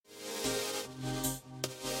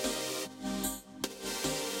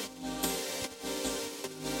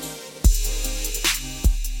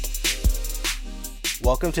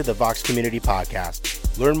Welcome to the Vox Community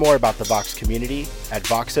Podcast. Learn more about the Vox community at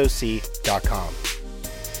voxoc.com.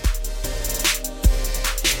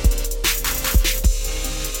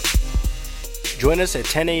 Join us at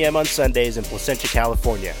 10 a.m. on Sundays in Placentia,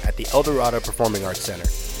 California at the El Dorado Performing Arts Center.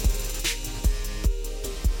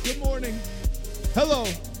 Good morning. Hello.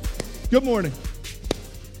 Good morning.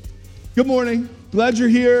 Good morning. Glad you're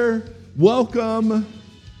here. Welcome.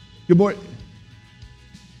 Good morning.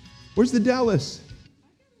 Where's the Dallas?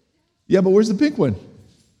 Yeah, but where's the pink one?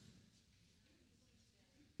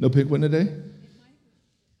 No pink one today?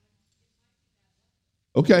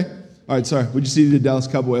 Okay. All right, sorry. We just needed a Dallas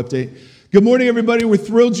Cowboy update. Good morning, everybody. We're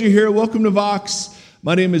thrilled you're here. Welcome to Vox.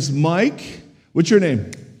 My name is Mike. What's your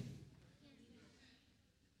name?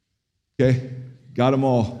 Okay. Got them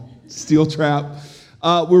all. Steel trap.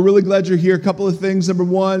 We're really glad you're here. A couple of things. Number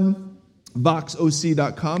one,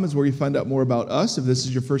 voxoc.com is where you find out more about us if this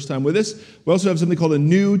is your first time with us. We also have something called a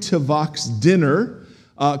New to Vox dinner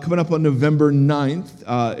coming up on November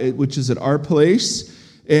 9th, which is at our place.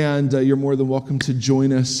 And you're more than welcome to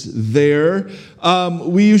join us there.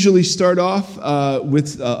 We usually start off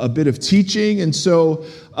with a bit of teaching, and so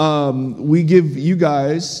we give you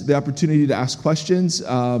guys the opportunity to ask questions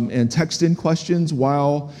and text in questions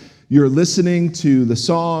while you're listening to the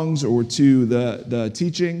songs or to the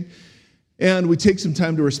teaching. And we take some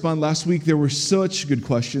time to respond. Last week there were such good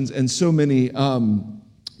questions and so many.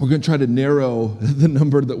 We're going to try to narrow the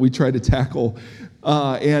number that we try to tackle.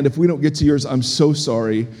 And if we don't get to yours, I'm so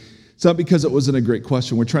sorry. It's not because it wasn't a great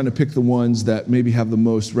question. We're trying to pick the ones that maybe have the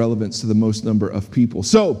most relevance to the most number of people.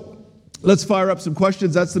 So let's fire up some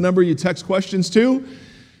questions. That's the number you text questions to.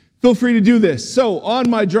 Feel free to do this. So on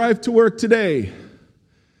my drive to work today,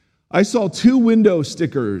 I saw 2 window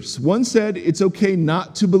stickers. One said, "It's okay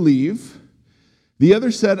not to believe." The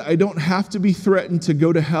other said, "I don't have to be threatened to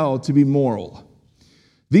go to hell to be moral."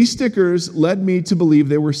 These stickers led me to believe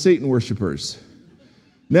they were Satan worshipers.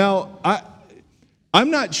 Now,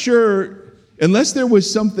 I'm not sure, unless there was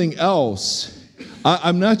something else,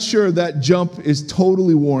 I'm not sure that jump is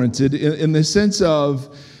totally warranted in the sense of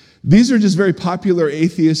these are just very popular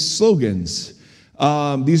atheist slogans.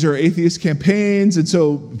 These are atheist campaigns, and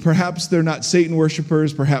so perhaps they're not Satan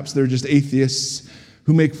worshipers, perhaps they're just atheists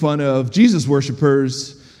who make fun of Jesus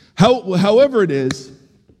worshipers. However it is,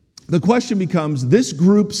 the question becomes, this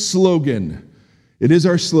group's slogan, it is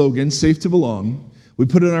our slogan, safe to belong. We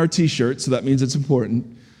put it on our t-shirt, so that means it's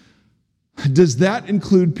important. Does that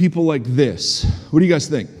include people like this? What do you guys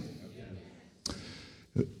think?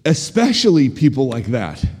 Especially people like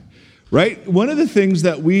that, right? One of the things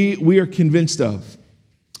that we are convinced of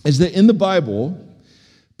is that in the Bible,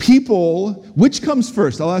 people, which comes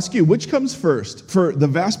first? I'll ask you, which comes first for the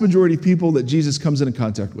vast majority of people that Jesus comes into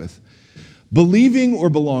contact with? Believing or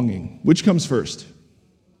belonging? Which comes first?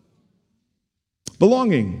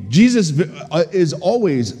 Belonging. Jesus is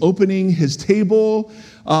always opening his table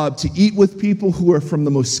to eat with people who are from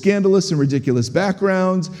the most scandalous and ridiculous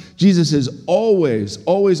backgrounds. Jesus is always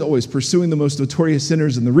pursuing the most notorious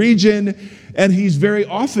sinners in the region, and he's very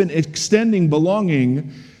often extending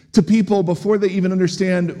belonging to people before they even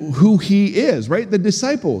understand who he is, right? The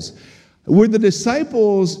disciples. Were the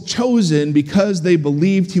disciples chosen because they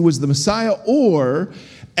believed he was the Messiah, or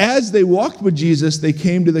as they walked with Jesus, they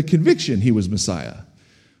came to the conviction he was Messiah?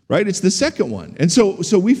 Right? It's the second one. And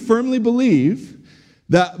so we firmly believe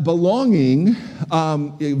that belonging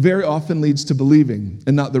very often leads to believing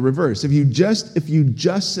and not the reverse. If you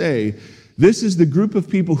just say, this is the group of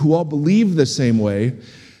people who all believe the same way,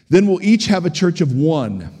 then we'll each have a church of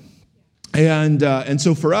one. And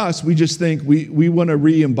so for us, we just think we want to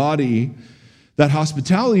re-embody that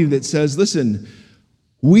hospitality that says, listen,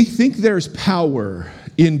 we think there's power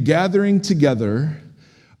in gathering together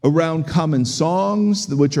around common songs,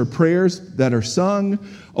 which are prayers that are sung,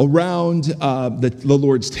 around the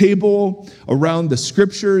Lord's table, around the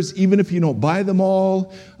scriptures, even if you don't buy them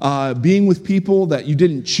all, being with people that you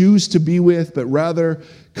didn't choose to be with, but rather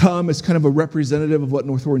come as kind of a representative of what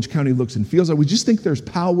North Orange County looks and feels like. We just think there's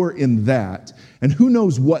power in that, and who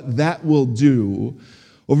knows what that will do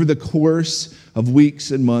over the course of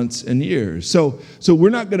weeks and months and years. So we're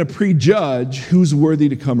not going to prejudge who's worthy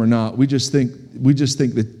to come or not. We just think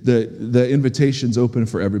that the invitation's open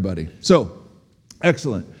for everybody. So,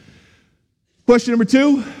 excellent. Question number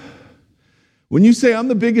 2. When you say, I'm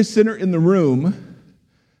the biggest sinner in the room,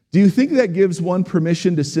 do you think that gives one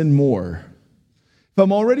permission to sin more? If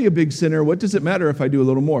I'm already a big sinner, what does it matter if I do a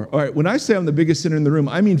little more? All right, when I say I'm the biggest sinner in the room,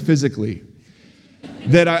 I mean physically.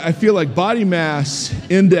 That I feel like body mass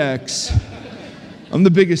index, I'm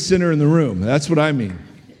the biggest sinner in the room. That's what I mean.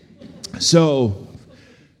 So,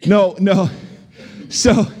 no.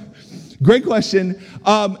 So, great question.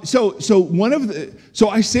 So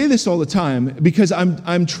I say this all the time because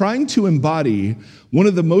I'm trying to embody one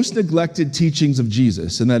of the most neglected teachings of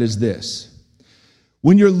Jesus, and that is this.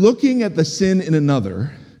 When you're looking at the sin in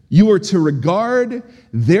another, you are to regard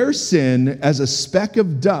their sin as a speck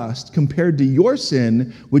of dust compared to your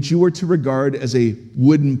sin, which you are to regard as a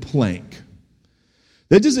wooden plank.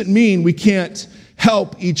 That doesn't mean we can't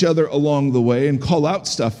help each other along the way and call out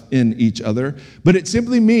stuff in each other, but it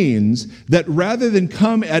simply means that rather than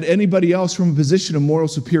come at anybody else from a position of moral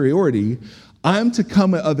superiority, I'm to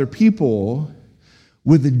come at other people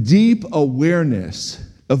with a deep awareness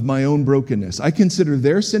of my own brokenness. I consider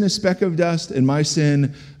their sin a speck of dust and my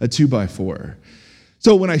sin a 2x4.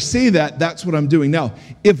 So when I say that, that's what I'm doing. Now,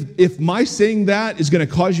 if my saying that is going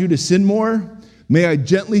to cause you to sin more, may I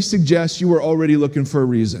gently suggest you were already looking for a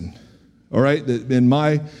reason. All right? And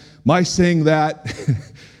my saying that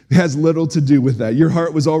has little to do with that. Your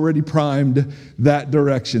heart was already primed that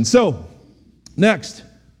direction. So, next.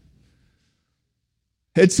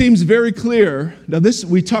 It seems very clear. Now this,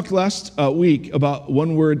 we talked last week about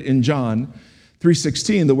one word in John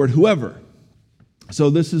 3:16, the word whoever. So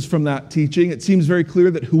this is from that teaching. It seems very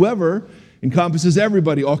clear that whoever encompasses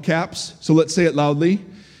everybody, all caps. So let's say it loudly.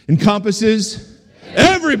 Encompasses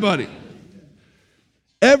everybody.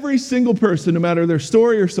 Every single person, no matter their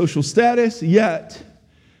story or social status, yet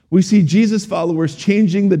we see Jesus followers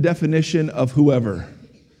changing the definition of whoever.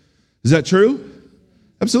 Is that true?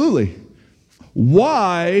 Absolutely.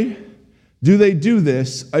 Why do they do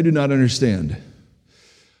this? I do not understand.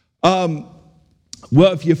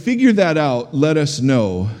 Well, if you figure that out, let us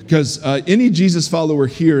know, because any Jesus follower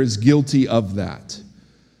here is guilty of that.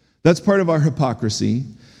 That's part of our hypocrisy,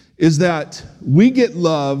 is that we get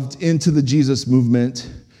loved into the Jesus movement,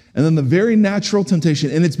 and then the very natural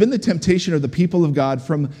temptation, and it's been the temptation of the people of God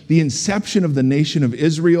from the inception of the nation of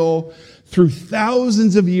Israel through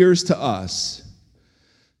thousands of years to us,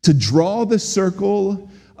 to draw the circle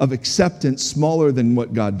of acceptance smaller than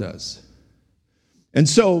what God does. And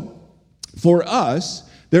so, for us,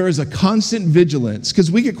 there is a constant vigilance, because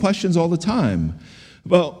we get questions all the time.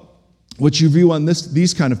 Well, what's your view on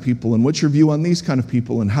these kind of people, and what's your view on these kind of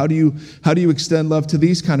people, and how do you extend love to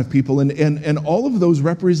these kind of people? And all of those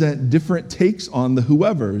represent different takes on the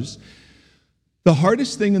whoever's. The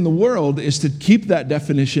hardest thing in the world is to keep that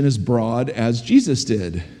definition as broad as Jesus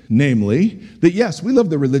did. Namely, that yes, we love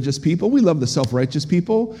the religious people, we love the self-righteous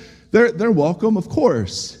people. They're welcome, of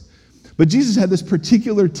course. But Jesus had this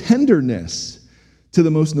particular tenderness to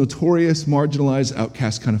the most notorious, marginalized,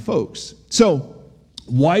 outcast kind of folks. So,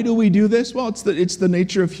 why do we do this? Well, it's the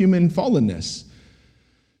nature of human fallenness,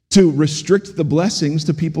 to restrict the blessings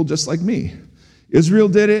to people just like me. Israel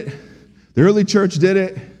did it, the early church did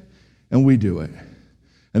it, and we do it.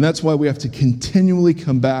 And that's why we have to continually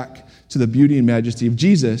come back to the beauty and majesty of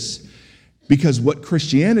Jesus, because what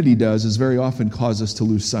Christianity does is very often cause us to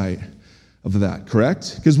lose sight of that,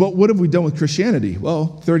 correct? Because what have we done with Christianity?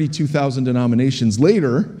 Well, 32,000 denominations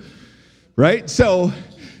later, right? So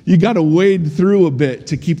you got to wade through a bit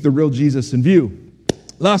to keep the real Jesus in view.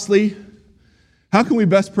 Lastly, how can we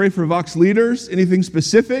best pray for Vox leaders? Anything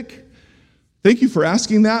specific? Thank you for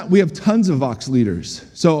asking that. We have tons of Vox leaders.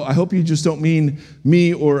 So I hope you just don't mean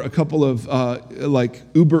me or a couple of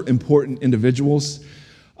uber important individuals.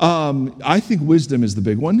 I think wisdom is the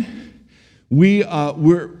big one.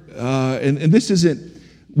 And this isn't,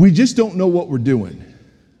 we just don't know what we're doing.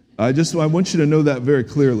 I want you to know that very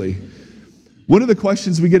clearly. One of the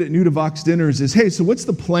questions we get at New to Vox dinners is, hey, so what's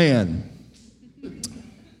the plan?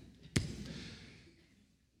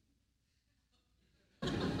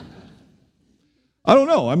 I don't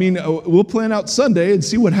know. I mean, we'll plan out Sunday and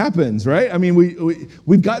see what happens, right? I mean,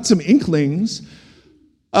 we've got some inklings,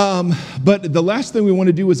 but the last thing we want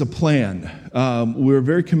to do is a plan. We're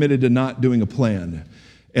very committed to not doing a plan.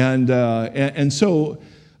 And so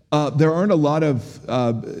there aren't a lot of,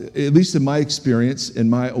 at least in my experience, in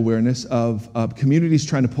my awareness, of communities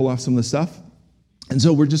trying to pull off some of the stuff. And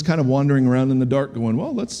so we're just kind of wandering around in the dark going,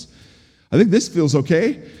 well, I think this feels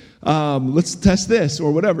okay. Let's test this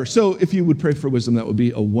or whatever. So if you would pray for wisdom, that would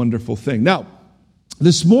be a wonderful thing. Now,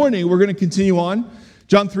 this morning, we're going to continue on.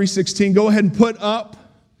 John 3:16, go ahead and put up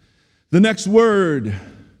the next word.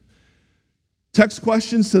 Text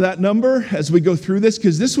questions to that number as we go through this,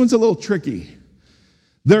 because this one's a little tricky.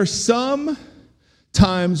 There's some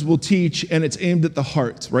times we'll teach, and it's aimed at the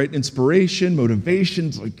heart, right? Inspiration,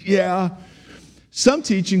 motivations, Some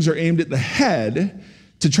teachings are aimed at the head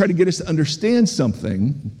to try to get us to understand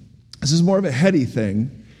something. This is more of a heady thing.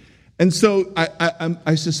 And so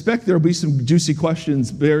I suspect there will be some juicy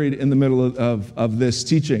questions buried in the middle of this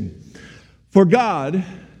teaching. For God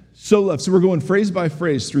so loved. So we're going phrase by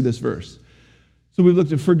phrase through this verse. So we've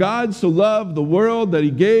looked at, for God so loved the world that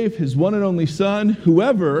he gave his one and only Son,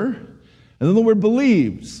 whoever, and then the word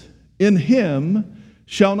believes, in him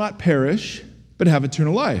shall not perish, but have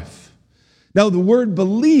eternal life. Now the word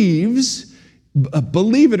believes,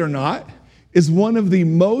 believe it or not, is one of the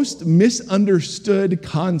most misunderstood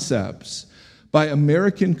concepts by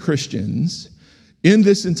American Christians in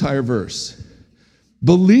this entire verse.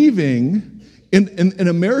 Believing in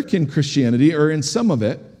American Christianity, or in some of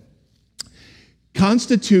it,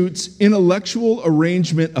 constitutes intellectual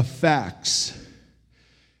arrangement of facts.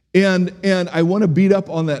 And I want to beat up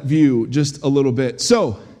on that view just a little bit.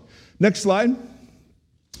 So, next slide.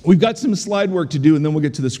 We've got some slide work to do, and then we'll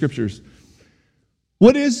get to the scriptures.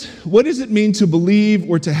 What does it mean to believe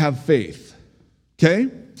or to have faith? Okay?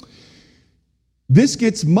 This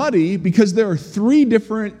gets muddy because there are three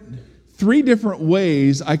different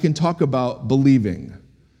ways I can talk about believing.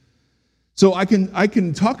 So I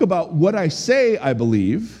can talk about what I say I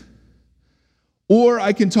believe, or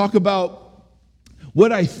I can talk about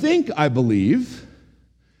what I think I believe,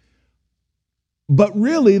 but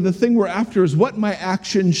really the thing we're after is what my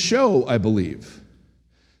actions show I believe.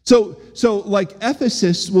 So like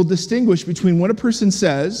ethicists will distinguish between what a person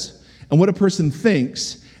says and what a person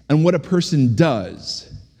thinks and what a person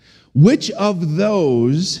does. Which of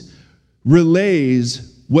those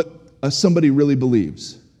relays what somebody really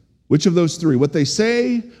believes? Which of those three? What they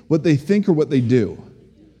say, what they think, or what they do?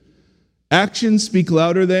 Actions speak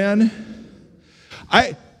louder than.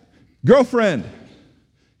 Girlfriend,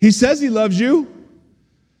 he says he loves you.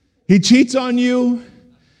 He cheats on you.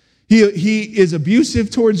 He is abusive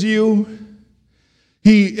towards you.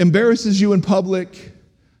 He embarrasses you in public.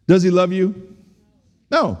 Does he love you?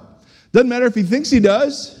 No. Doesn't matter if he thinks he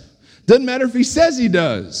does. Doesn't matter if he says he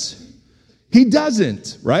does. He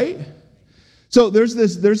doesn't, right? So there's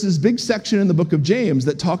this big section in the book of James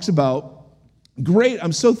that talks about, great,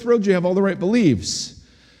 I'm so thrilled you have all the right beliefs.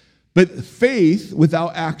 But faith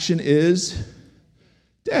without action is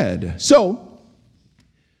dead. So,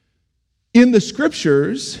 in the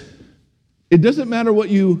scriptures, it doesn't matter what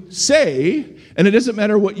you say, and it doesn't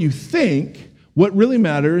matter what you think. What really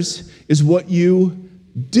matters is what you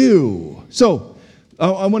do. So,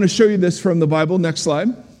 I want to show you this from the Bible. Next slide.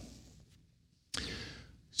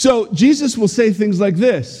 So, Jesus will say things like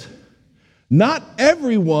this. Not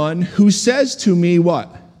everyone who says to me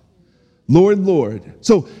what? Lord, Lord.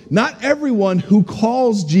 So, not everyone who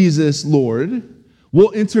calls Jesus Lord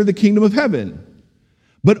will enter the kingdom of heaven.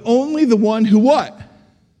 But only the one who what?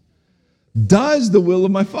 Does the will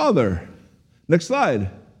of my Father. Next slide.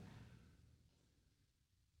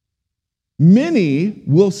 Many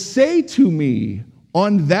will say to me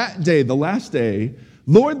on that day, the last day,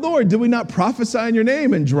 Lord, Lord, did we not prophesy in your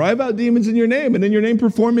name and drive out demons in your name and in your name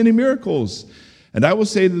perform many miracles? And I will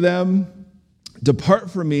say to them, depart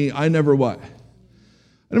from me, I never what?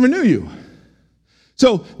 I never knew you.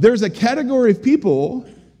 So there's a category of people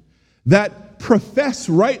that profess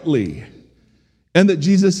rightly and that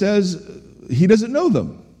Jesus says he doesn't know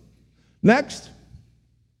them. Next.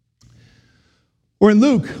 Or in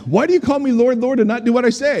Luke, why do you call me Lord, Lord, and not do what I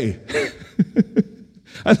say?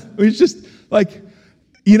 It's just like,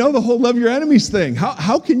 the whole love your enemies thing.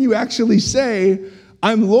 How can you actually say,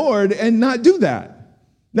 I'm Lord, and not do that?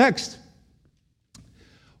 Next.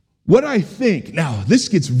 What I think. Now, this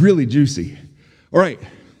gets really juicy. All right,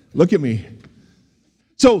 look at me.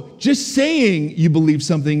 So, just saying you believe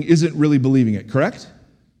something isn't really believing it, correct?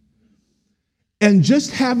 And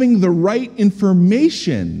just having the right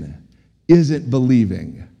information isn't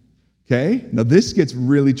believing. Okay? Now, this gets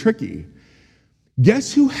really tricky.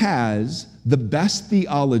 Guess who has the best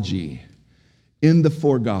theology in the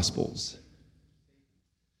four Gospels?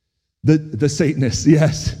 The Satanists,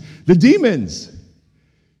 yes. The demons.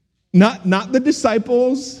 Not the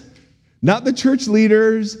disciples, not the church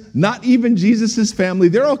leaders, not even Jesus' family.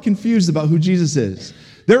 They're all confused about who Jesus is.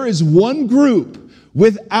 There is one group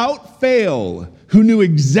without fail who knew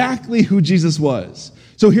exactly who Jesus was.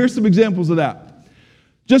 So here's some examples of that.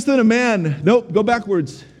 Just then a man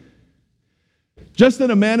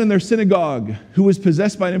in their synagogue who was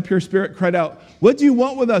possessed by an impure spirit cried out, what do you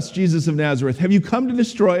want with us, Jesus of Nazareth? Have you come to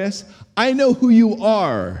destroy us? I know who you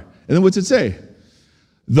are. And then what's it say?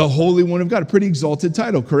 The Holy One of God. A pretty exalted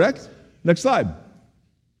title, correct? Next slide.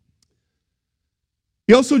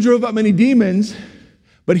 He also drove out many demons,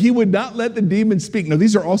 but he would not let the demons speak. Now,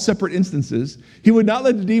 these are all separate instances. He would not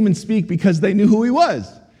let the demons speak because they knew who he was.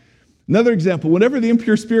 Another example, whenever the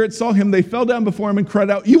impure spirits saw him, they fell down before him and cried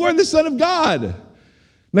out, you are the Son of God.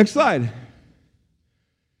 Next slide.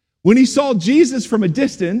 When he saw Jesus from a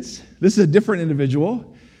distance, this is a different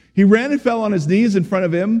individual, he ran and fell on his knees in front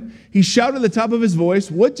of him. He shouted at the top of his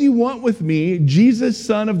voice, "What do you want with me, Jesus,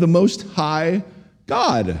 Son of the Most High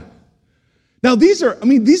God?" Now, these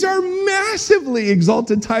are massively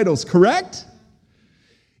exalted titles, correct?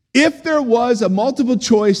 If there was a multiple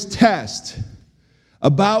choice test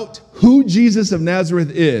about who Jesus of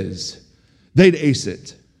Nazareth is, they'd ace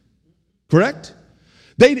it, correct?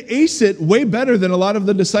 They'd ace it way better than a lot of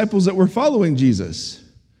the disciples that were following Jesus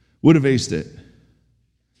would have aced it.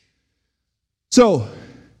 So,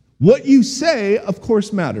 what you say, of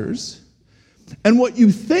course, matters. And what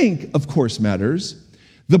you think, of course, matters.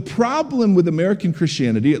 The problem with American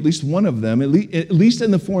Christianity, at least one of them, at least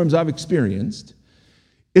in the forms I've experienced,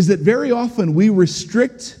 is that very often we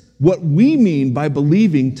restrict what we mean by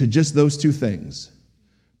believing to just those two things.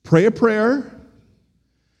 Pray a prayer,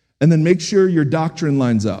 and then make sure your doctrine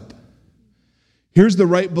lines up. Here's the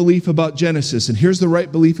right belief about Genesis, and here's the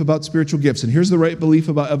right belief about spiritual gifts, and here's the right belief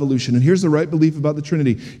about evolution, and here's the right belief about the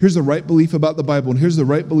Trinity, here's the right belief about the Bible, and here's the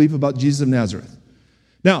right belief about Jesus of Nazareth.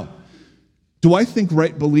 Now, do I think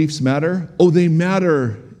right beliefs matter? Oh, they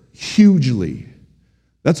matter hugely.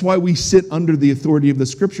 That's why we sit under the authority of the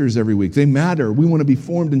Scriptures every week. They matter. We want to be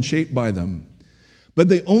formed and shaped by them. But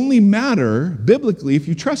they only matter biblically if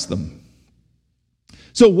you trust them.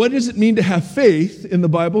 So what does it mean to have faith in the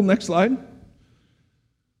Bible? Next slide.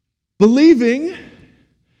 Believing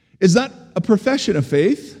is not a profession of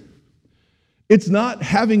faith. It's not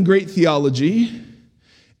having great theology.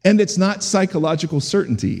 And it's not psychological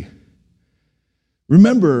certainty.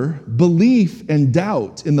 Remember, belief and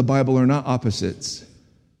doubt in the Bible are not opposites.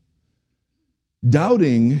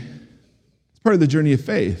 Doubting is part of the journey of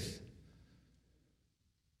faith.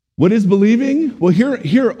 What is believing? Well,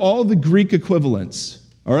 here are all the Greek equivalents,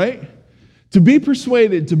 all right? To be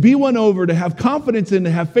persuaded, to be won over, to have confidence in,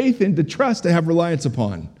 to have faith in, to trust, to have reliance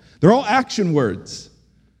upon. They're all action words.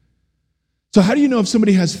 So how do you know if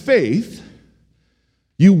somebody has faith?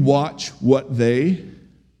 You watch what they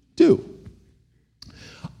do.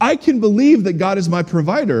 I can believe that God is my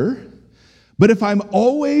provider, but if I'm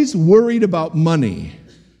always worried about money,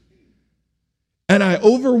 and I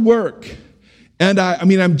overwork, and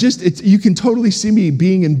you can totally see me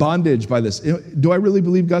being in bondage by this. Do I really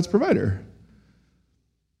believe God's provider?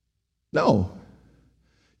 No.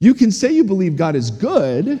 You can say you believe God is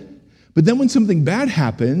good, but then when something bad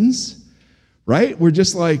happens, right, we're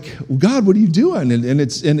just like, well, God, what are you doing? And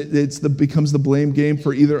it becomes the blame game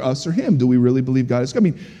for either us or him. Do we really believe God is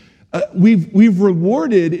good? I mean, we've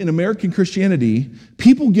rewarded in American Christianity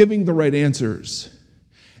people giving the right answers.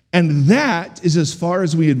 And that is as far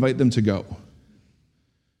as we invite them to go.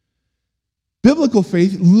 Biblical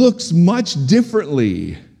faith looks much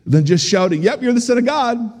differently than just shouting, "Yep, you're the Son of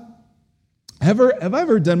God." Have I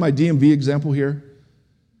ever done my DMV example here?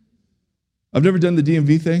 I've never done the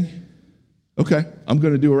DMV thing. Okay, I'm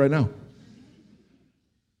going to do it right now.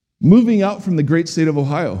 Moving out from the great state of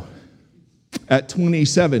Ohio at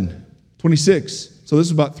 26, so this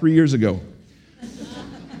is about 3 years ago.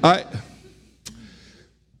 I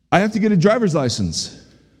have to get a driver's license,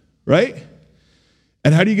 right?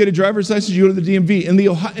 And how do you get a driver's license? You go to the DMV.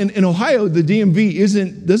 In Ohio, the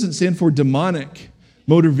DMV doesn't stand for demonic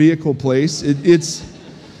motor vehicle place.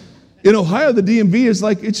 In Ohio, the DMV is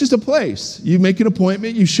like, it's just a place. You make an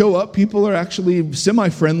appointment, you show up, people are actually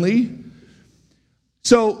semi-friendly.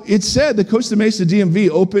 So it said the Costa Mesa DMV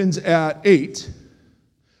opens at 8.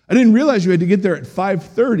 I didn't realize you had to get there at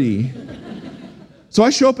 5:30. So I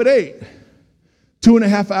show up at 8.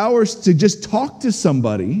 2.5 hours to just talk to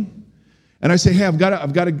somebody. And I say, hey, I've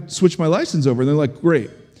got to switch my license over. And they're like, great.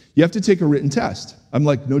 You have to take a written test. I'm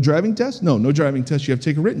like, no driving test? No driving test. You have to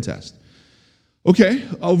take a written test. Okay,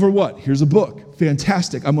 over what? Here's a book.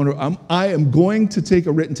 Fantastic. I am going to take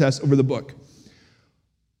a written test over the book.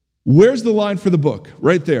 Where's the line for the book?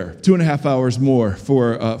 Right there. 2.5 hours more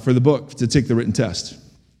for the book to take the written test.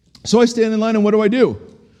 So I stand in line, and what do?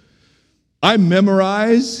 I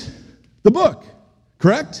memorize the book.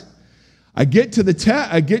 Correct? I get to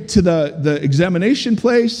the examination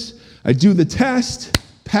place. I do the test.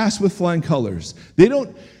 Pass with flying colors.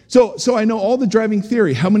 So I know all the driving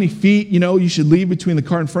theory, how many feet, you should leave between the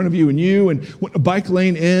car in front of you, and when a bike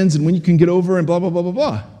lane ends, and when you can get over, and blah, blah, blah, blah,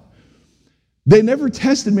 blah. They never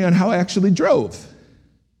tested me on how I actually drove,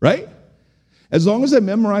 right? As long as I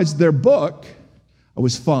memorized their book, I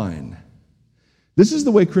was fine. This is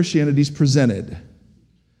the way Christianity is presented.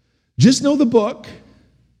 Just know the book.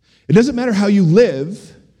 It doesn't matter how you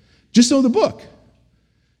live. Just know the book,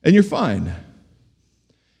 and you're fine.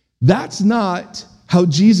 That's not how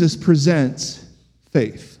Jesus presents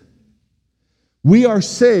faith. We are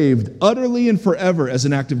saved utterly and forever as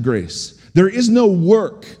an act of grace. There is no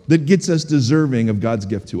work that gets us deserving of God's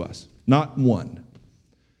gift to us. Not one.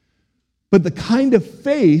 But the kind of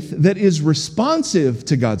faith that is responsive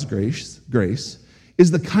to God's grace is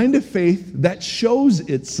the kind of faith that shows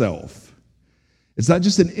itself. It's not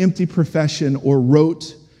just an empty profession or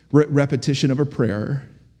rote repetition of a prayer.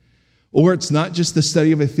 Or it's not just the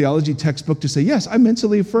study of a theology textbook to say, yes, I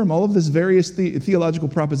mentally affirm all of these various theological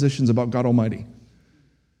propositions about God Almighty.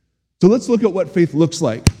 So let's look at what faith looks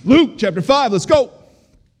like. Luke chapter 5, let's go.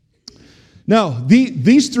 Now,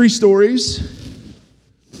 these three stories,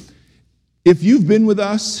 if you've been with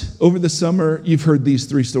us over the summer, you've heard these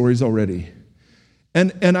three stories already.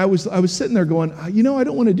 And I was sitting there going, I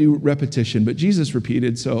don't want to do repetition, but Jesus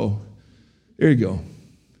repeated, so there you go.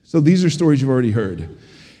 So these are stories you've already heard.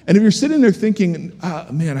 And if you're sitting there thinking,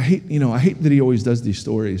 man, I hate that he always does these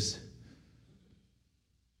stories.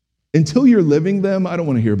 Until you're living them, I don't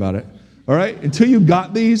want to hear about it. All right? Until you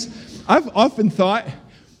got these, I've often thought,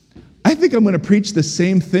 I think I'm going to preach the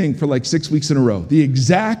same thing for like 6 weeks in a row. The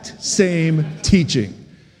exact same teaching.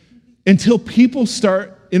 Until people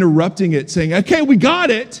start interrupting it, saying, okay, we got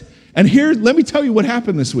it. And here, let me tell you what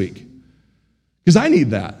happened this week. Because I need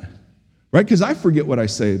that. Right? Because I forget what I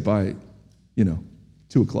say by,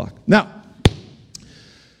 2 o'clock. Now,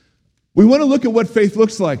 we want to look at what faith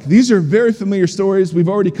looks like. These are very familiar stories. We've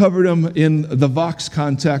already covered them in the Vox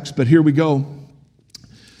context, but here we go.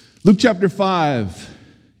 Luke chapter 5.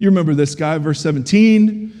 You remember this guy, verse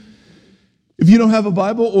 17. If you don't have a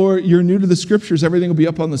Bible or you're new to the scriptures, everything will be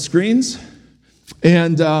up on the screens.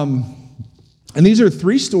 And these are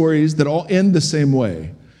three stories that all end the same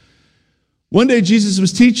way. One day Jesus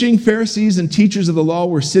was teaching. Pharisees and teachers of the law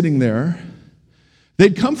were sitting there.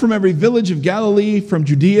 They'd come from every village of Galilee, from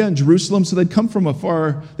Judea and Jerusalem, so they'd come from a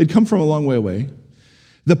long way away.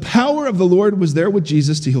 The power of the Lord was there with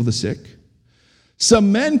Jesus to heal the sick.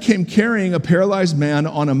 Some men came carrying a paralyzed man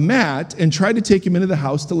on a mat and tried to take him into the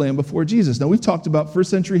house to lay him before Jesus. Now, we've talked about first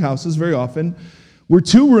century houses very often. Were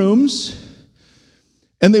 2 rooms,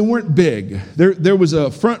 and they weren't big. There was a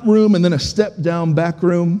front room and then a step-down back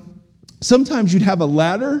room. Sometimes you'd have a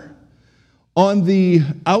ladder on the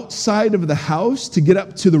outside of the house to get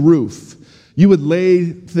up to the roof. You would lay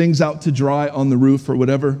things out to dry on the roof or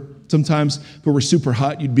whatever. Sometimes if it were super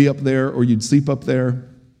hot, you'd be up there or you'd sleep up there.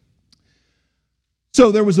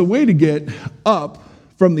 So there was a way to get up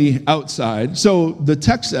from the outside. So the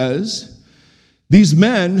text says, these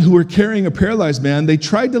men who were carrying a paralyzed man, they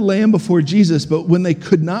tried to lay him before Jesus, but when they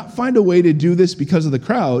could not find a way to do this because of the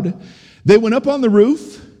crowd, they went up on the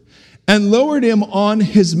roof and lowered him on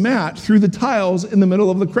his mat through the tiles in the middle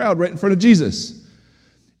of the crowd, right in front of Jesus.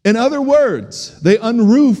 In other words, they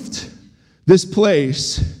unroofed this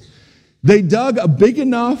place. They dug a big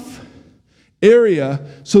enough area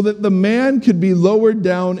so that the man could be lowered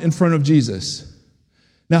down in front of Jesus.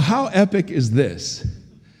 Now, how epic is this?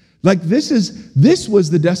 Like, this was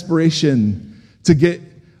the desperation to get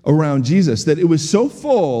around Jesus, that it was so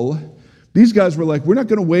full. These guys were like, we're not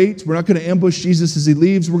going to wait. We're not going to ambush Jesus as he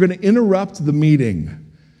leaves. We're going to interrupt the meeting.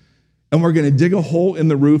 And we're going to dig a hole in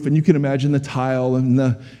the roof. And you can imagine the tile and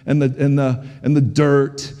the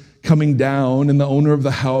dirt coming down and the owner of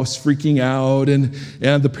the house freaking out. And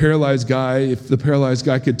the paralyzed guy, if the paralyzed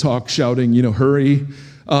guy could talk, shouting, hurry.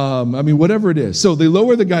 Whatever it is. So they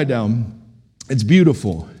lower the guy down. It's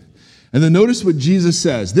beautiful. And then notice what Jesus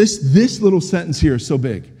says. This little sentence here is so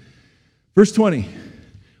big. Verse 20.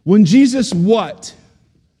 When Jesus what?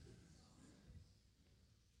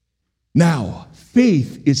 Now,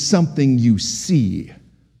 faith is something you see.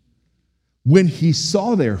 When he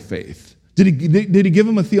saw their faith, did he give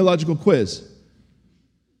him a theological quiz?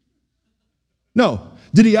 No.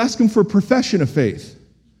 Did he ask him for a profession of faith?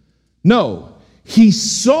 No. He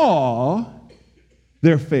saw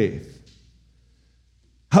their faith.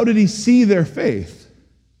 How did he see their faith?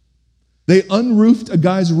 They unroofed a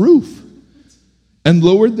guy's roof and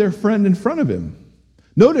lowered their friend in front of him.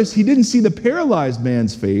 Notice he didn't see the paralyzed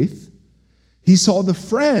man's faith. He saw the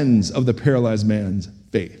friends of the paralyzed man's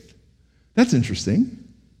faith. That's interesting.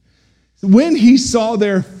 When he saw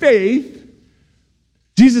their faith,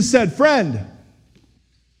 Jesus said, friend,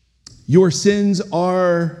 your sins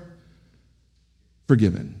are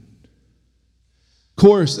forgiven. Of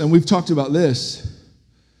course, and we've talked about this,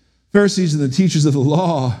 Pharisees and the teachers of the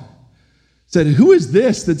law said, who is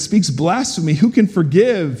this that speaks blasphemy? Who can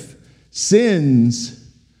forgive sins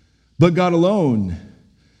but God alone?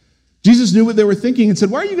 Jesus knew what they were thinking and said,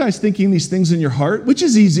 why are you guys thinking these things in your heart? Which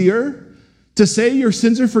is easier, to say your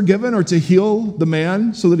sins are forgiven or to heal the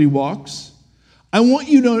man so that he walks? I want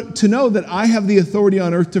you to know that I have the authority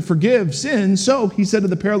on earth to forgive sin. So he said to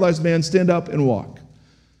the paralyzed man, stand up and walk.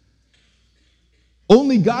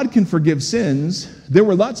 Only God can forgive sins. There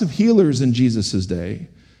were lots of healers in Jesus' day.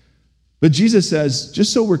 But Jesus says,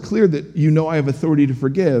 just so we're clear that you know I have authority to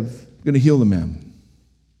forgive, I'm going to heal the man.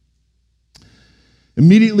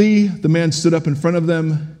 Immediately, the man stood up in front of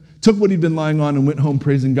them, took what he'd been lying on, and went home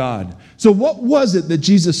praising God. So what was it that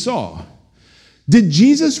Jesus saw? Did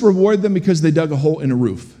Jesus reward them because they dug a hole in a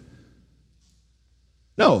roof?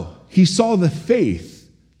 No, he saw the faith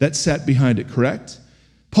that sat behind it, correct?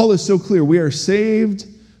 Paul is so clear. We are saved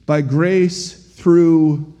by grace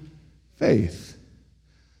through faith.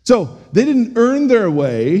 So they didn't earn their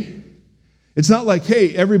way. It's not like,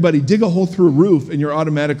 hey, everybody dig a hole through a roof and you're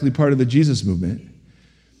automatically part of the Jesus movement.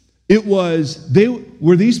 It was,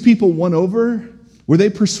 were these people won over? Were they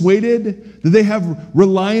persuaded? Did they have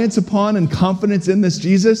reliance upon and confidence in this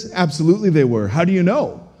Jesus? Absolutely they were. How do you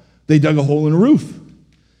know? They dug a hole in a roof.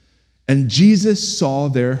 And Jesus saw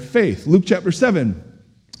their faith. Luke chapter 7.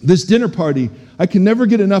 This dinner party, I can never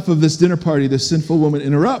get enough of this dinner party. This sinful woman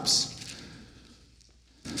interrupts.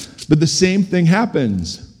 But the same thing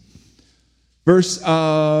happens. Verse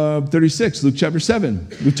 36, Luke chapter 7.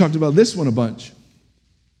 We've talked about this one a bunch.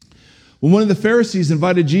 When one of the Pharisees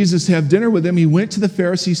invited Jesus to have dinner with him, he went to the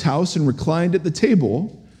Pharisee's house and reclined at the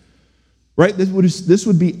table. Right? This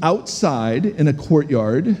would be outside in a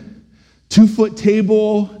courtyard. 2-foot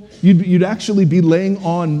table. You'd actually be laying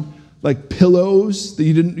on like pillows that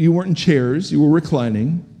you weren't in chairs, you were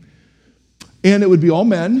reclining. And it would be all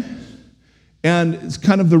men. And it's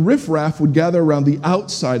kind of the riffraff would gather around the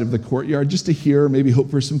outside of the courtyard just to hear, maybe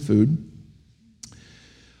hope for some food.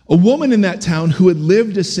 A woman in that town who had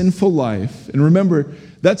lived a sinful life, and remember,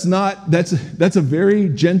 that's a very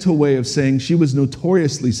gentle way of saying she was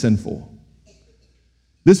notoriously sinful.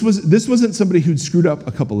 This wasn't somebody who'd screwed up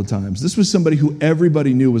a couple of times. This was somebody who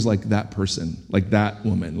everybody knew was like that person, like that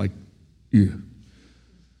woman, like you.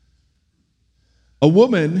 A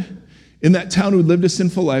woman in that town who had lived a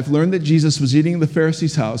sinful life learned that Jesus was eating in the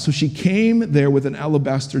Pharisee's house, so she came there with an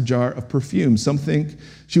alabaster jar of perfume. Some think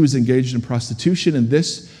she was engaged in prostitution, and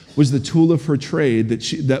this was the tool of her trade,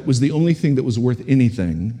 that was the only thing that was worth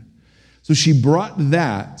anything. So she brought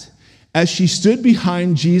that. As she stood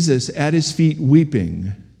behind Jesus at his feet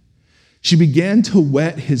weeping, she began to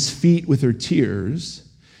wet his feet with her tears.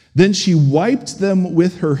 Then she wiped them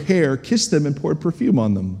with her hair, kissed them, and poured perfume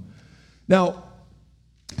on them. Now,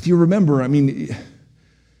 if you remember,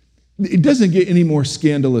 it doesn't get any more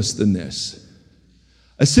scandalous than this.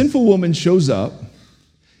 A sinful woman shows up,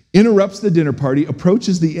 interrupts the dinner party,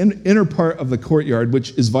 approaches the inner part of the courtyard,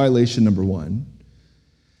 which is violation number 1.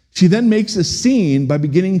 She then makes a scene by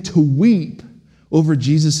beginning to weep over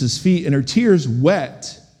Jesus' feet, and her tears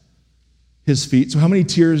wet his feet. So how many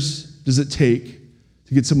tears does it take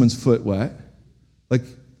to get someone's foot wet? Like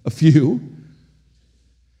a few.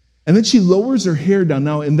 And then she lowers her hair down.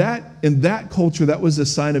 Now, in that culture, that was a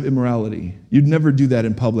sign of immorality. You'd never do that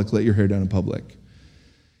in public, let your hair down in public.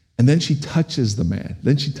 And then she touches the man.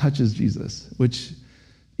 Then she touches Jesus, which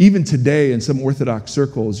even today in some Orthodox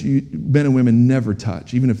circles, men and women never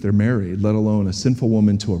touch, even if they're married, let alone a sinful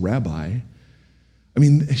woman to a rabbi.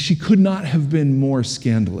 She could not have been more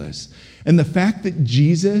scandalous. And the fact that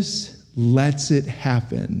Jesus lets it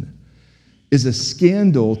happen is a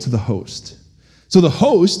scandal to the host. So the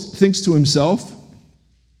host thinks to himself,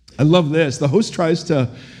 I love this. The host tries to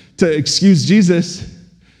excuse Jesus.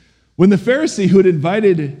 When the Pharisee who had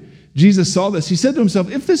invited Jesus saw this, he said to himself,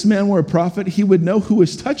 if this man were a prophet, he would know who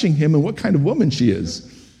is touching him and what kind of woman she is.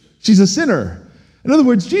 She's a sinner. In other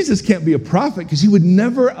words, Jesus can't be a prophet because he would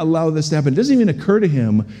never allow this to happen. It doesn't even occur to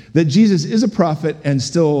him that Jesus is a prophet and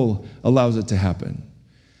still allows it to happen.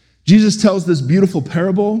 Jesus tells this beautiful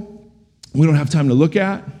parable we don't have time to look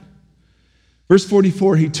at. Verse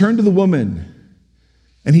 44, he turned to the woman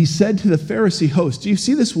and he said to the Pharisee host, do you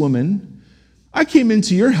see this woman? I came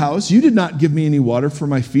into your house. You did not give me any water for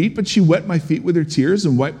my feet, but she wet my feet with her tears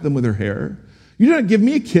and wiped them with her hair. You did not give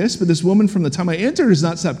me a kiss, but this woman from the time I entered has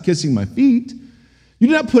not stopped kissing my feet. You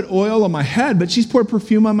did not put oil on my head, but she's poured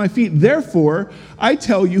perfume on my feet. Therefore, I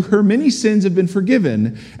tell you, her many sins have been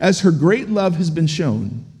forgiven, as her great love has been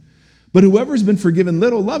shown. But whoever has been forgiven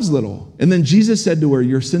little loves little. And then Jesus said to her,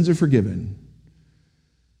 your sins are forgiven.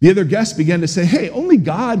 The other guests began to say, hey, only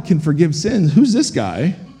God can forgive sins. Who's this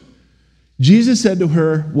guy? Jesus said to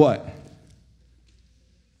her, what?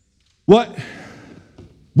 What?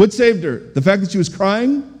 What saved her? The fact that she was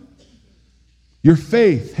crying? Your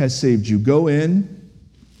faith has saved you. Go in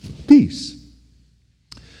peace.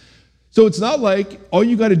 So it's not like all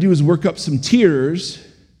you got to do is work up some tears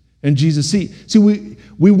And Jesus, see,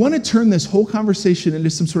 we want to turn this whole conversation into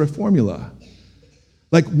some sort of formula.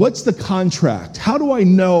 Like, what's the contract? How do I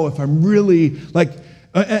know if I'm really, like,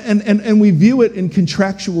 and we view it in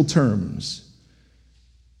contractual terms.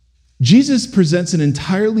 Jesus presents an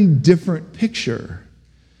entirely different picture.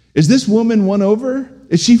 Is this woman won over?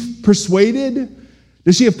 Is she persuaded?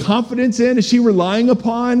 Does she have confidence in? Is she relying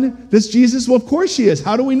upon this Jesus? Well, of course she is.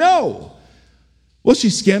 How do we know? Well, she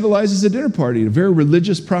scandalizes a dinner party, a very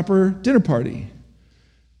religious, proper dinner party.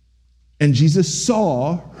 And Jesus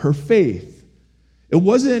saw her faith. It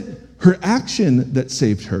wasn't her action that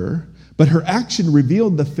saved her, but her action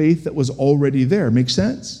revealed the faith that was already there. Make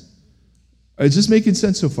sense? Is this making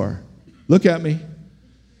sense so far? Look at me.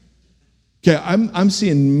 Okay, I'm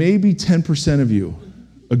seeing maybe 10% of you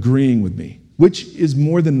agreeing with me, which is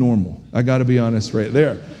more than normal. I got to be honest right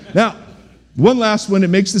there. Now, one last one. It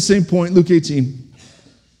makes the same point. Luke 18.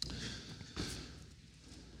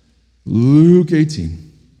 Luke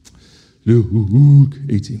 18. Luke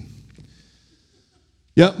 18.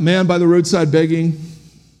 Yep, man by the roadside begging.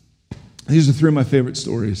 These are three of my favorite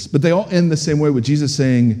stories. But they all end the same way, with Jesus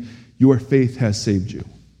saying, your faith has saved you.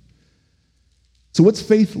 So what's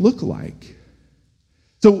faith look like?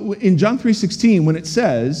 So in John 3:16, when it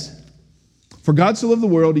says, for God so loved the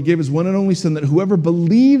world, he gave his one and only Son, that whoever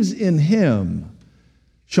believes in him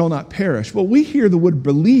shall not perish. Well, we hear the word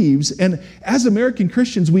believes, and as American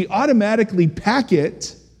Christians, we automatically pack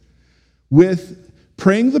it with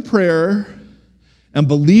praying the prayer and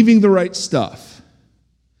believing the right stuff.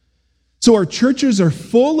 So our churches are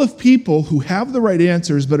full of people who have the right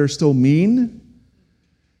answers but are still mean.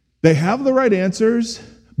 They have the right answers,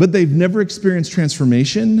 but they've never experienced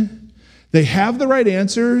transformation. They have the right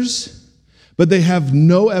answers, but they have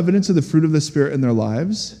no evidence of the fruit of the Spirit in their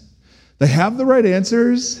lives. They have the right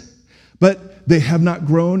answers, but they have not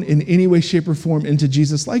grown in any way, shape, or form into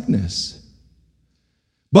Jesus' likeness.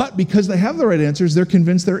 But because they have the right answers, they're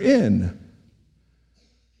convinced they're in.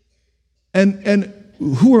 And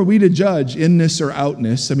who are we to judge inness or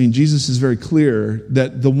outness? I mean, Jesus is very clear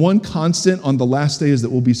that the one constant on the last day is that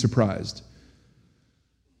we'll be surprised.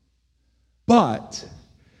 But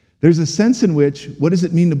there's a sense in which, what does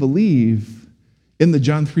it mean to believe in the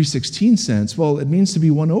John 3:16 sense? Well, it means to be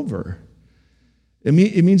won over. It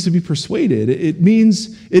means to be persuaded. It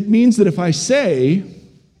means that if I say,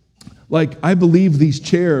 like, I believe these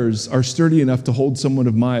chairs are sturdy enough to hold someone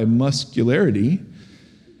of my muscularity,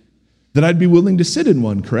 that I'd be willing to sit in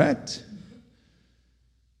one, correct?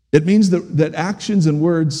 It means that actions and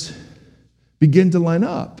words begin to line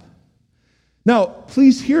up. Now,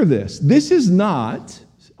 please hear this. This is not,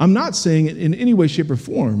 I'm not saying it in any way, shape, or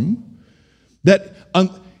form, that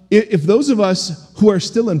if those of us who are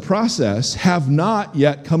still in process have not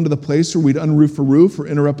yet come to the place where we'd unroof a roof or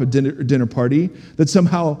interrupt a dinner party, that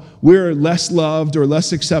somehow we're less loved or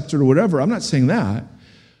less accepted or whatever. I'm not saying that.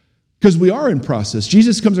 Because we are in process.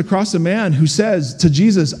 Jesus comes across a man who says to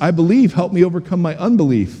Jesus, I believe, help me overcome my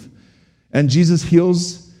unbelief. And Jesus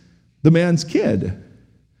heals the man's kid.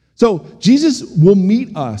 So Jesus will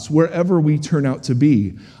meet us wherever we turn out to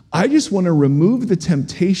be. I just want to remove the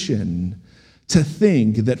temptation to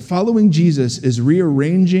think that following Jesus is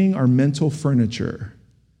rearranging our mental furniture.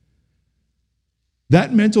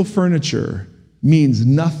 That mental furniture means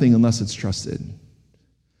nothing unless it's trusted.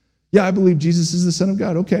 Yeah, I believe Jesus is the Son of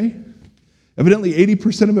God. Okay. Evidently,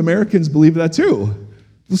 80% of Americans believe that too.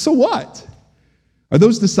 So what? Are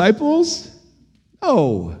those disciples?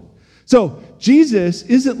 No. So Jesus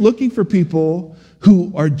isn't looking for people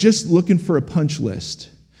who are just looking for a punch list.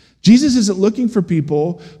 Jesus isn't looking for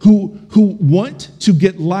people who want to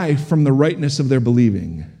get life from the rightness of their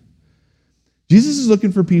believing. Jesus is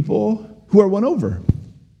looking for people who are won over,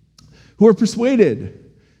 who are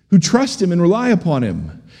persuaded, who trust him and rely upon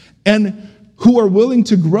him, and who are willing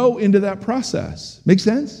to grow into that process. Make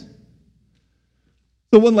sense?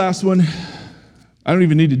 So one last one. I don't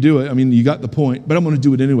even need to do it. I mean, you got the point, but I'm going to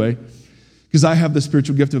do it anyway because I have the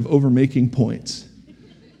spiritual gift of overmaking points.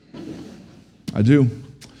 I do.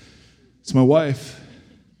 It's my wife.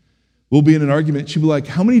 We'll be in an argument. She'll be like,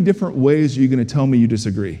 how many different ways are you going to tell me you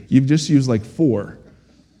disagree? You've just used like 4.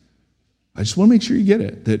 I just want to make sure you get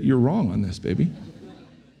it, that you're wrong on this, baby.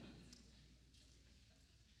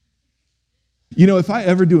 You know, if I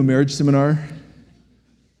ever do a marriage seminar,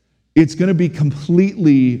 it's going to be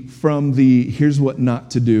completely from the here's what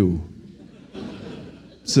not to do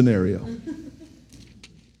scenario.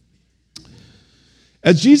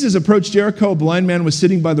 As Jesus approached Jericho, a blind man was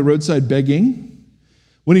sitting by the roadside begging.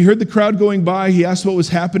 When he heard the crowd going by, he asked what was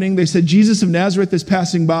happening. They said, Jesus of Nazareth is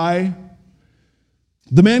passing by.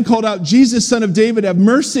 The man called out, Jesus, Son of David, have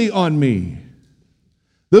mercy on me.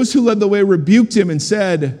 Those who led the way rebuked him and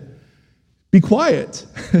said, "Be quiet."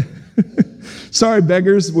 Sorry,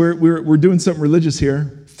 beggars, we're doing something religious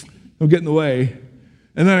here. Don't get in the way.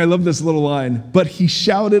 And then I love this little line, "But he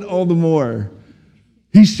shouted all the more."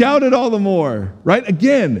 He shouted all the more, right?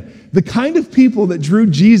 Again, the kind of people that drew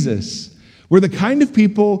Jesus were the kind of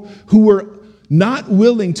people who were not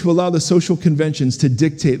willing to allow the social conventions to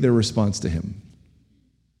dictate their response to him.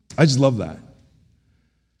 I just love that.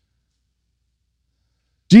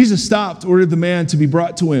 Jesus stopped, ordered the man to be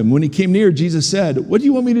brought to him. When he came near, Jesus said, "What do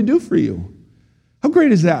you want me to do for you?" How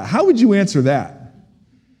great is that? How would you answer that?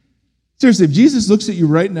 Seriously, if Jesus looks at you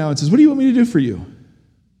right now and says, "What do you want me to do for you?"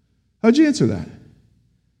 How'd you answer that?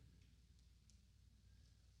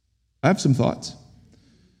 I have some thoughts.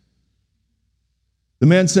 The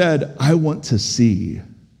man said, "I want to see."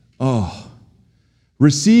 Oh,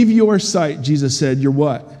 receive your sight, Jesus said. Your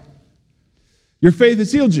what? Your faith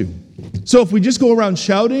has healed you. So if we just go around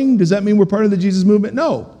shouting, does that mean we're part of the Jesus movement?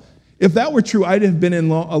 No. If that were true, I'd have been in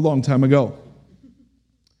a long time ago.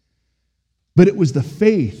 But it was the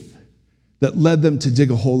faith that led them to dig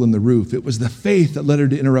a hole in the roof. It was the faith that led her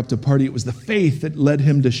to interrupt a party. It was the faith that led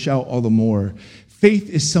him to shout all the more. Faith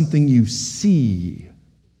is something you see.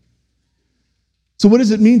 So what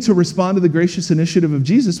does it mean to respond to the gracious initiative of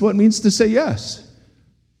Jesus? Well, it means to say yes.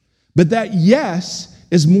 But that yes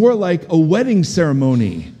is more like a wedding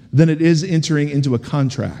ceremony than it is entering into a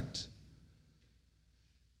contract.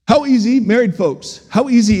 How easy, married folks, how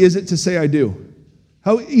easy is it to say "I do"?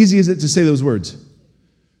 How easy is it to say those words?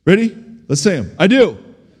 Ready? Let's say them. I do.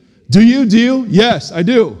 Do you? Do you? Yes, I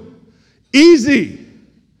do. Easy.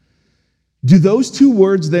 Do those two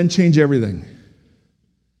words then change everything?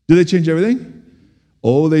 Do they change everything?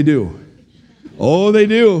 Oh, they do. Oh, they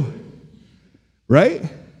do. Right?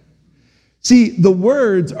 See, the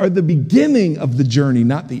words are the beginning of the journey,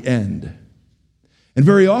 not the end. And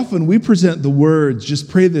very often we present the words, "Just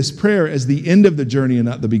pray this prayer," as the end of the journey and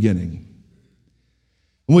not the beginning.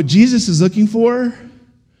 And what Jesus is looking for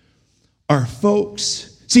are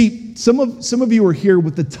folks. See, some of you are here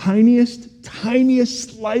with the tiniest,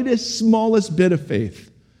 slightest, smallest bit of faith.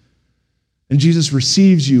 And Jesus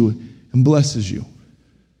receives you and blesses you.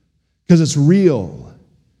 Because it's real.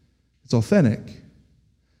 It's authentic.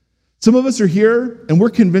 Some of us are here and we're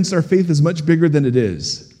convinced our faith is much bigger than it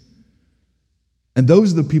is. And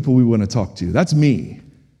those are the people we want to talk to. That's me.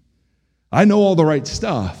 I know all the right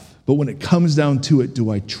stuff, but when it comes down to it, do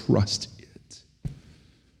I trust it?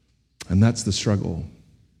 And that's the struggle.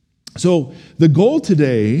 So the goal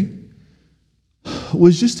today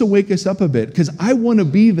was just to wake us up a bit, because I want to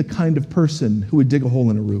be the kind of person who would dig a hole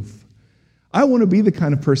in a roof. I want to be the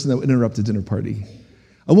kind of person that would interrupt a dinner party.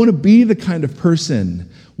 I want to be the kind of person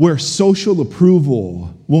where social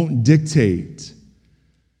approval won't dictate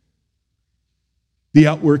the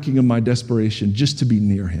outworking of my desperation just to be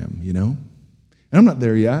near him, you know? And I'm not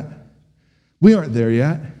there yet. We aren't there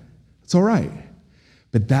yet. It's all right.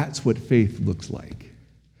 But that's what faith looks like.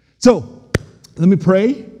 So, let me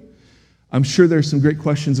pray. I'm sure there's some great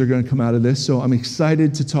questions that are going to come out of this, so I'm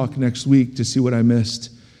excited to talk next week to see what I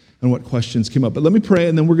missed and what questions came up. But let me pray,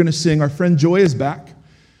 and then we're going to sing. Our friend Joy is back.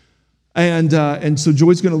 And so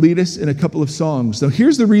Joy's going to lead us in a couple of songs. Now,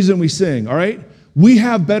 here's the reason we sing, all right? We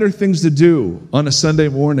have better things to do on a Sunday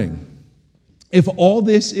morning. If all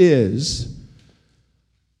this is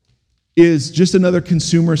just another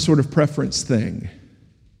consumer sort of preference thing,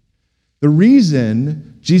 the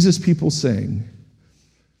reason Jesus people sing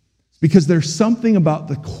is because there's something about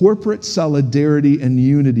the corporate solidarity and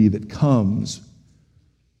unity that comes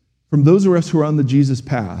from those of us who are on the Jesus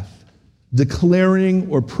path, declaring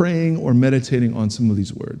or praying or meditating on some of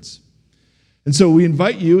these words. And so we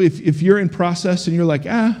invite you, if you're in process and you're like,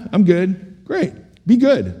 I'm good, great, be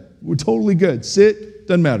good. We're totally good. Sit,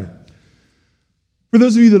 doesn't matter. For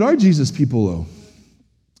those of you that are Jesus people, though,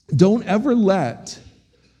 don't ever let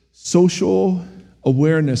social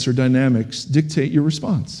awareness or dynamics dictate your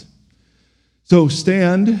response. So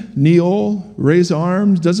stand, kneel, raise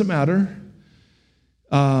arms, doesn't matter.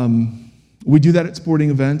 We do that at sporting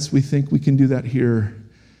events. We think we can do that here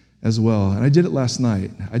as well. And I did it last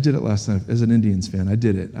night. As an Indians fan. I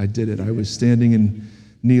did it. I was standing and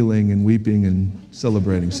kneeling and weeping and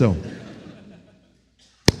celebrating. So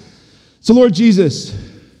Lord Jesus,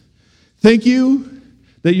 thank you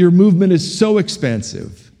that your movement is so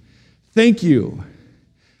expansive. Thank you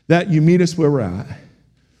that you meet us where we're at.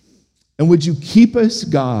 And would you keep us,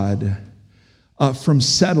 God, from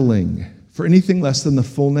settling for anything less than the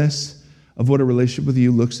fullness of what a relationship with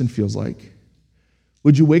you looks and feels like?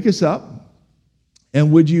 Would you wake us up,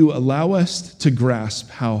 and would you allow us to grasp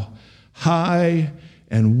how high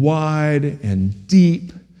and wide and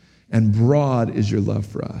deep and broad is your love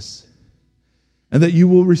for us. And that you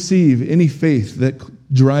will receive any faith that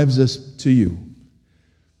drives us to you.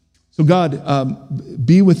 So God,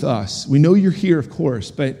 be with us. We know you're here, of course,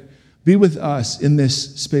 but be with us in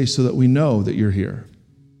this space so that we know that you're here.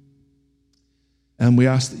 And we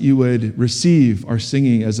ask that you would receive our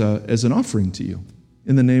singing as an offering to you.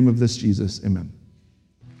 In the name of this Jesus, amen.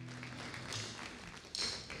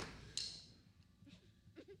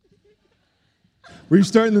 Were you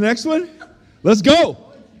starting the next one? Let's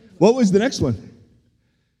go. What was the next one?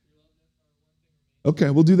 Okay,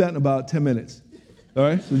 we'll do that in about 10 minutes. All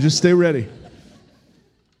right, so just stay ready.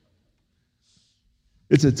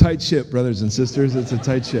 It's a tight ship, brothers and sisters. It's a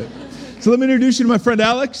tight ship. So let me introduce you to my friend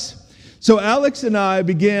Alex. So Alex and I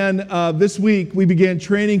began, this week, we began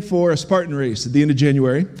training for a Spartan race at the end of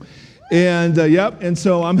January. And and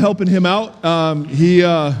so I'm helping him out. He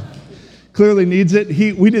clearly needs it.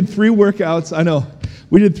 We did 3 workouts. I know.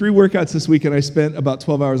 We did 3 workouts this week, and I spent about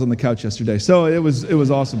 12 hours on the couch yesterday. So it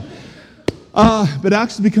was awesome. But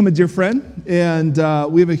Alex has become a dear friend, and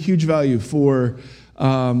we have a huge value for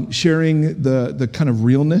sharing the kind of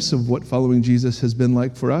realness of what following Jesus has been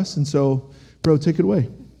like for us. And so, bro, take it away.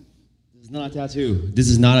 This is not a tattoo. This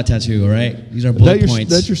is not a tattoo, all right? These are bullet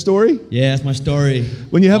points. That's your story? Yeah, that's my story.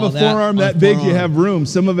 When you have a forearm that big, you have room.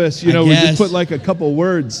 Some of us, we just put like a couple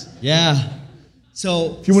words. Yeah.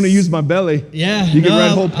 So if you want to use my belly, you can write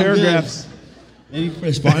whole paragraphs. Maybe for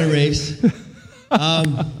a Spartan race.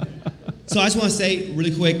 So I just want to say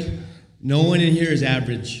really quick, no one in here is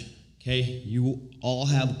average, okay? You all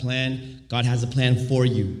have a plan. God has a plan for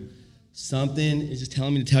you. Something is just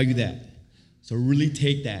telling me to tell you that. So really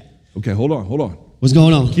take that. Okay, hold on. What's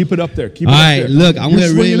going on? Keep it up there. All right, look, I'm going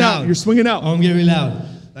to really loud. You're swinging out. I'm getting really loud.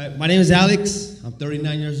 Right, my name is Alex. I'm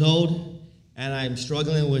 39 years old, and I'm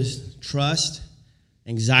struggling with trust,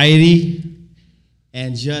 anxiety,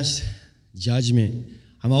 and just judgment.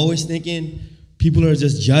 I'm always thinking people are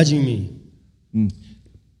just judging me.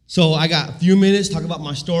 So I got a few minutes to talk about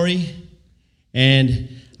my story, and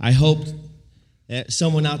I hope that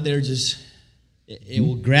someone out there it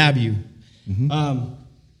will grab you.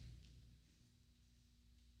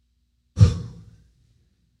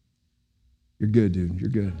 You're good, dude. You're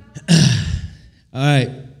good. All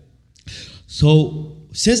right. So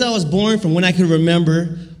since I was born, from when I can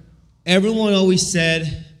remember, everyone always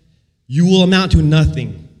said, you will amount to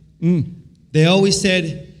nothing. They always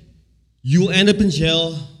said, you will end up in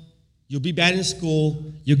jail, you'll be bad in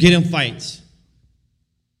school, you'll get in fights.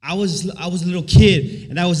 I was a little kid,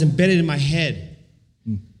 and that was embedded in my head.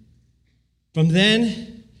 From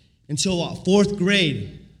then until 4th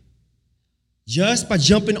grade, just by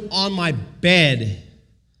jumping on my bed,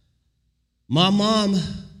 my mom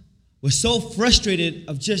was so frustrated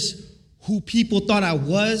of just who people thought I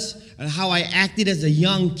was and how I acted as a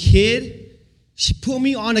young kid. She put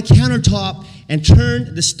me on a countertop and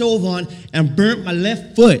turned the stove on and burnt my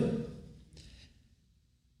left foot.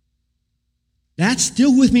 That's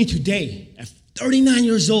still with me today at 39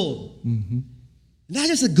 years old. And that's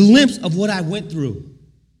just a glimpse of what I went through.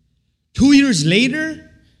 2 years later,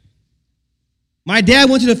 my dad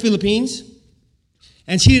went to the Philippines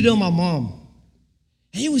and cheated on my mom.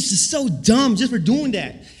 And he was just so dumb just for doing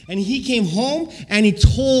that. And he came home and he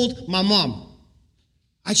told my mom,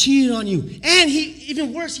 I cheated on you. And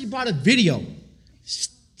even worse, he brought a video. It's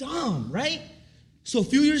dumb, right? So a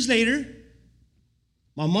few years later,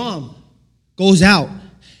 my mom goes out.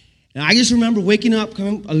 And I just remember waking up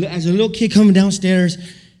as a little kid coming downstairs.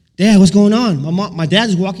 Dad, what's going on? My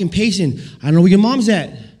dad's walking, pacing. I don't know where your mom's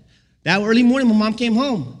at. That early morning, my mom came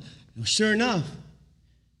home. And sure enough,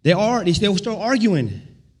 they start arguing.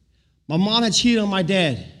 My mom had cheated on my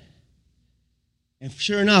dad. And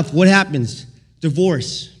sure enough, what happens?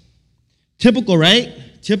 Divorce. Typical, right?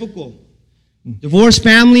 Typical. Divorced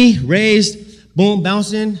family, raised, boom,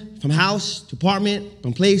 bouncing from house to apartment,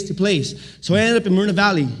 from place to place. So I ended up in Myrna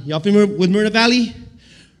Valley. Y'all familiar with Myrna Valley?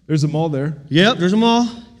 There's a mall there. Yep, there's a mall.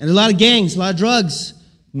 And a lot of gangs, a lot of drugs,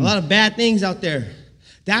 a lot of bad things out there.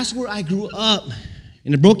 That's where I grew up,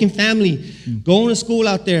 in a broken family, going to school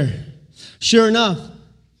out there. Sure enough,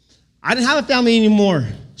 I didn't have a family anymore.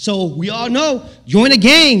 So we all know, join a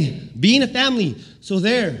gang, be in a family. So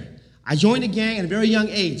I joined a gang at a very young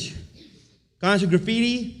age. Got into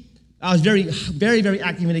graffiti. I was very, very, very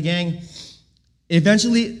active in the gang.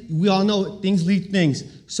 Eventually, we all know things lead to things.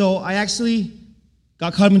 So I actually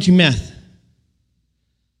got caught into meth.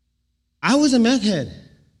 I was a meth head.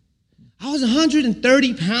 I was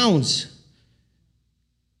 130 pounds.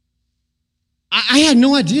 I had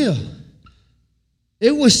no idea.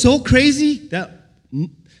 It was so crazy that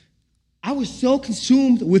I was so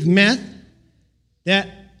consumed with meth that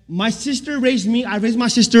My sister raised me, I raised my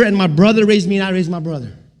sister, and my brother raised me, and I raised my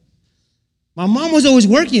brother. My mom was always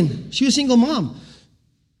working. She was a single mom.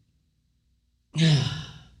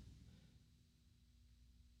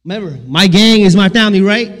 Remember, my gang is my family,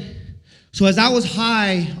 right? So as I was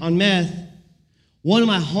high on meth, one of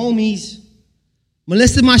my homies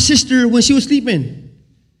molested my sister when she was sleeping.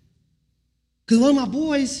 Because one of my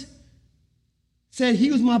boys said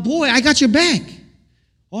he was my boy. I got your back.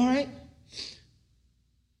 All right.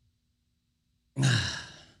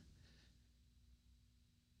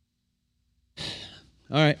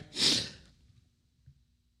 All right.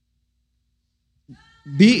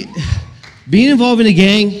 Being involved in a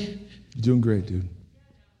gang. You're doing great, dude.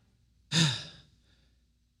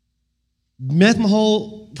 Met my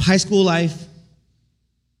whole high school life.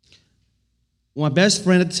 My best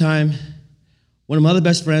friend at the time, one of my other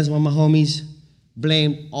best friends, one of my homies,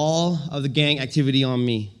 blamed all of the gang activity on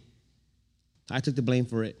me. I took the blame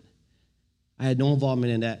for it. I had no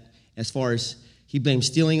involvement in that. As far as he blamed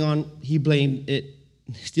stealing from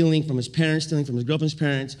his parents, stealing from his girlfriend's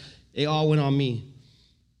parents. It all went on me.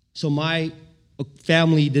 So my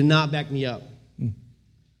family did not back me up.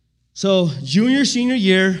 So junior, senior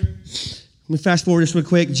year, let me fast forward this real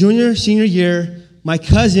quick. Junior, senior year, my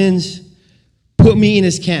cousins put me in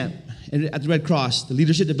his camp at the Red Cross, the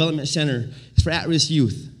Leadership Development Center. It's for at-risk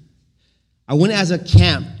youth. I went as a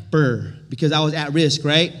camper because I was at risk,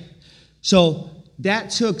 right? So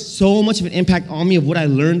that took so much of an impact on me of what I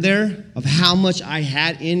learned there, of how much I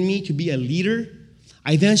had in me to be a leader.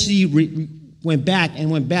 I eventually went back,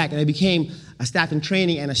 and I became a staff in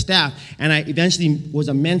training and a staff, and I eventually was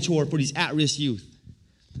a mentor for these at-risk youth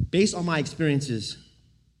based on my experiences.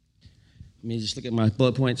 Let me just look at my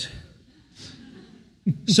bullet points.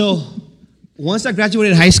 So once I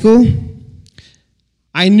graduated high school,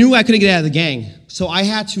 I knew I couldn't get out of the gang, so I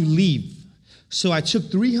had to leave. So I took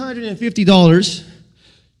 $350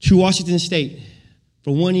 to Washington State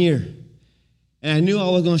for 1 year. And I knew I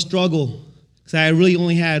was going to struggle because I really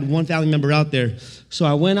only had one family member out there. So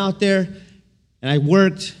I went out there and I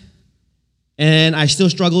worked, and I still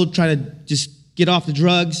struggled trying to just get off the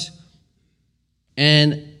drugs.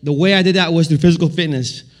 And the way I did that was through physical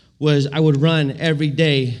fitness, was I would run every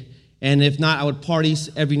day. And if not, I would party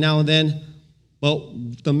every now and then.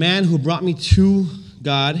 But the man who brought me to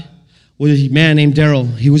God was a man named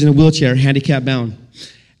Daryl. He was in a wheelchair, handicap bound.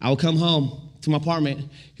 I would come home to my apartment.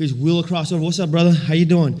 He was wheel across over. What's up, brother? How you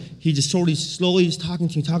doing? He just slowly just talking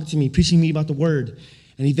to me, preaching me about the word.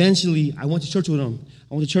 And eventually, I went to church with him.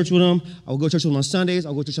 I would go to church with him on Sundays. I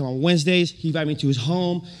would go to church on Wednesdays. He invited me to his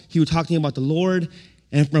home. He would talk to me about the Lord.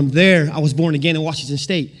 And from there, I was born again in Washington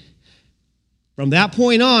State. From that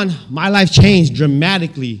point on, my life changed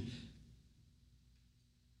dramatically.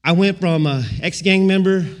 I went from an ex-gang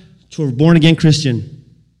member to a born-again Christian.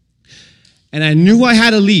 And I knew I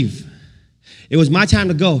had to leave. It was my time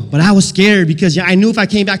to go. But I was scared because I knew if I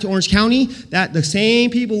came back to Orange County, that the same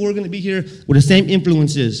people were going to be here with the same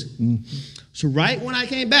influences. Mm-hmm. So right when I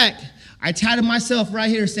came back, I tatted myself right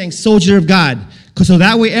here saying, Soldier of God. So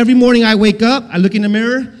that way, every morning I wake up, I look in the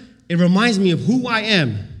mirror, it reminds me of who I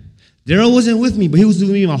am. Daryl wasn't with me, but he was with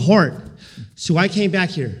me in my heart. So I came back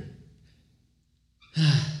here.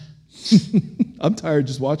 I'm tired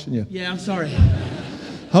just watching you. Yeah, I'm sorry.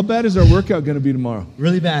 How bad is our workout going to be tomorrow?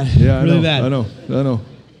 Really bad. Yeah, really bad. I know.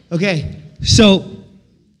 Okay, so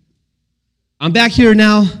I'm back here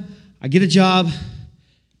now. I get a job.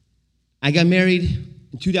 I got married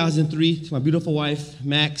in 2003 to my beautiful wife,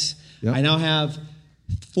 Max. Yep. I now have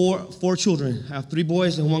four children. I have 3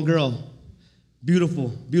 boys and 1 girl. Beautiful,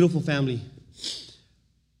 beautiful family.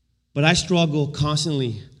 But I struggle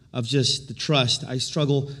constantly of just the trust. I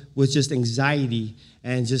struggle with just anxiety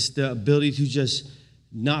and just the ability to just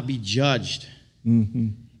not be judged. Mm-hmm.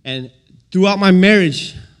 And throughout my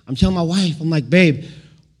marriage, I'm telling my wife, I'm like, babe,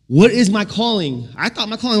 what is my calling? I thought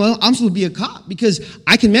my calling, well, I'm supposed to be a cop because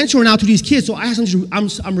I can mentor now to these kids. So I have something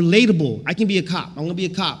I'm relatable. I can be a cop. I'm going to be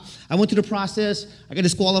a cop. I went through the process. I got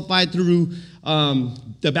disqualified through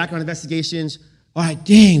the background investigations. All right,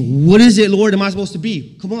 dang, what is it, Lord, am I supposed to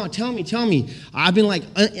be? Come on, tell me. I've been like,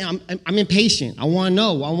 I'm impatient. I want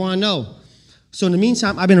to know. So in the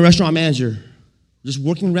meantime, I've been a restaurant manager, just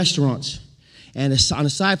working in restaurants. And on the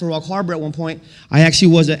side for Rock Harbor at one point, I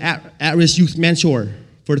actually was an at-risk youth mentor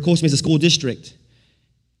for the Costa Mesa School District.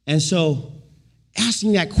 And so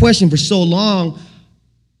asking that question for so long,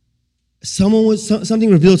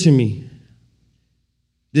 something revealed to me.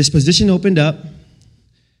 This position opened up,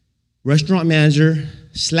 restaurant manager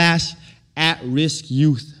 / at-risk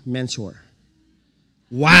youth mentor.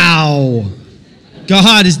 Wow.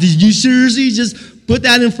 God, did you seriously just put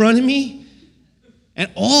that in front of me? And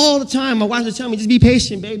all the time, my wife would tell me, just be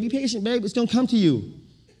patient, babe. Be patient, babe. It's going to come to you.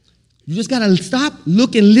 You just got to stop,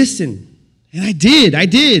 look, and listen. And I did.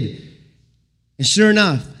 And sure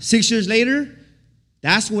enough, 6 years later,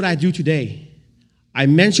 that's what I do today. I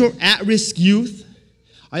mentor at-risk youth.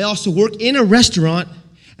 I also work in a restaurant,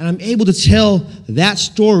 and I'm able to tell that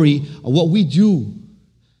story of what we do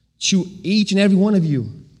to each and every one of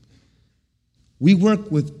you. We work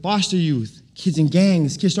with foster youth, kids in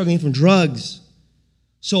gangs, kids struggling from drugs.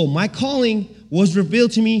 So my calling was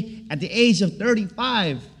revealed to me at the age of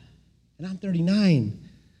 35, and I'm 39.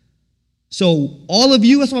 So all of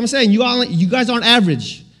you, that's what I'm saying, you guys aren't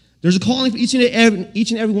average. There's a calling for each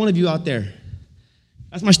and every one of you out there.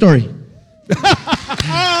 That's my story.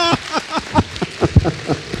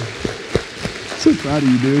 So proud of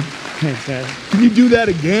you, dude. Thanks, man. Can you do that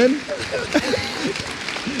again?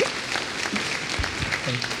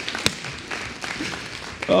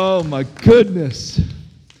 Oh, my goodness.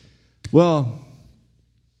 Well,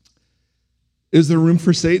 is there room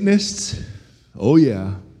for Satanists? Oh,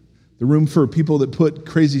 yeah. The room for people that put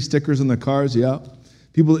crazy stickers on their cars? Yeah.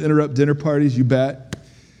 People that interrupt dinner parties? You bet.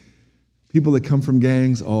 People that come from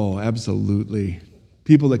gangs? Oh, absolutely.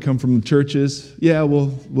 People that come from churches? Yeah,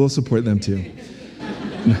 we'll support them too.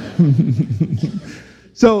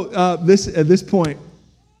 So at this point,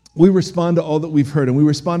 we respond to all that we've heard, and we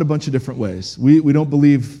respond a bunch of different ways. We don't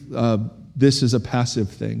believe this is a passive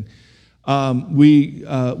thing. We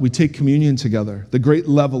take communion together, the great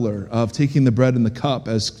leveler of taking the bread and the cup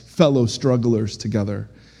as fellow strugglers together.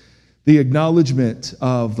 The acknowledgement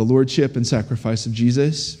of the lordship and sacrifice of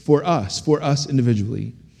Jesus for us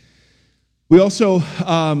individually. We also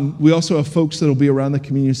have folks that will be around the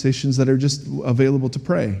communion stations that are just available to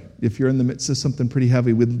pray. If you're in the midst of something pretty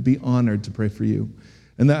heavy, we'd be honored to pray for you.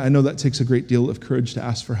 And I know that takes a great deal of courage to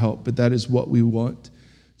ask for help, but that is what we want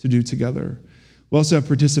to do together. We also have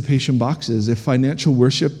participation boxes. If financial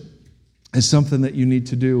worship is something that you need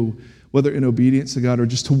to do, whether in obedience to God or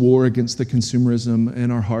just to war against the consumerism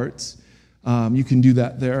in our hearts, you can do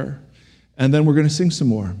that there. And then we're going to sing some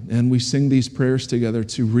more. And we sing these prayers together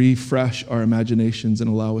to refresh our imaginations and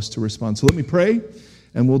allow us to respond. So let me pray,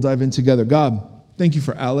 and we'll dive in together. God, thank you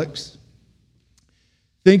for Alex.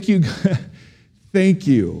 Thank you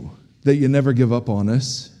that you never give up on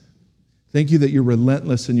us. Thank you that you're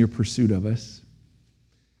relentless in your pursuit of us.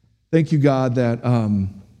 Thank you, God, that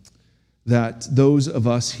those of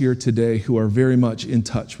us here today who are very much in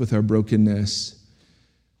touch with our brokenness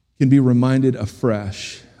can be reminded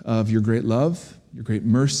afresh of your great love, your great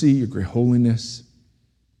mercy, your great holiness,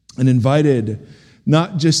 and invited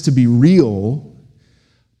not just to be real,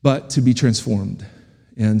 but to be transformed.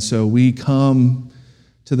 And so we come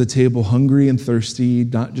to the table hungry and thirsty,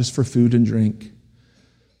 not just for food and drink,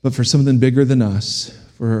 but for something bigger than us,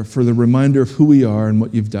 for the reminder of who we are and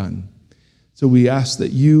what you've done. So we ask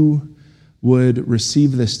that you would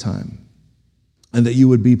receive this time and that you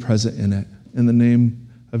would be present in it. In the name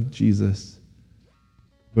of Jesus.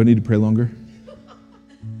 Do I need to pray longer?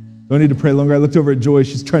 Do I need to pray longer? I looked over at Joy.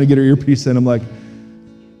 She's trying to get her earpiece in. I'm like,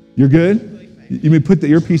 you're good? You mean put the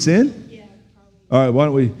earpiece in? Yeah, probably. All right, why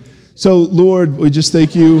don't we? So, Lord, we just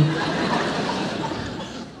thank you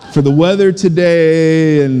for the weather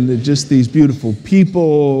today and just these beautiful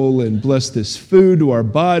people, and bless this food to our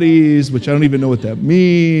bodies, which I don't even know what that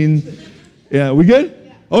means. Yeah, we good?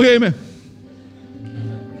 Yeah. Okay, amen.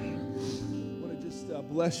 I want to just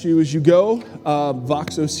bless you as you go.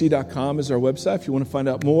 VoxOC.com is our website if you want to find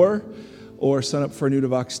out more or sign up for a New to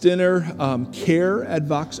Vox dinner.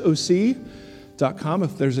 Care@VoxOC.com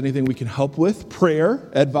if there's anything we can help with.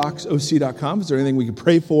 Prayer@VoxOC.com. Is there anything we can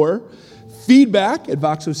pray for?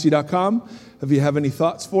 Feedback@VoxOC.com if you have any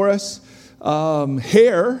thoughts for us.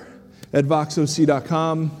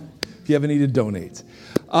 Hair@VoxOC.com if you have any to donate.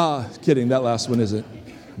 Kidding, that last one isn't.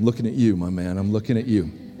 I'm looking at you, my man. I'm looking at you.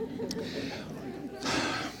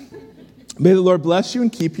 May the Lord bless you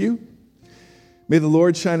and keep you. May the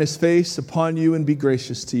Lord shine his face upon you and be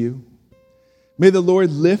gracious to you. May the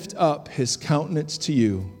Lord lift up his countenance to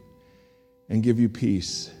you and give you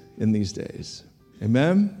peace in these days.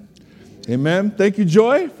 Amen. Amen. Thank you,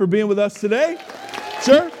 Joy, for being with us today.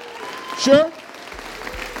 Sure.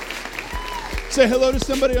 Say hello to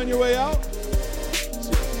somebody on your way out.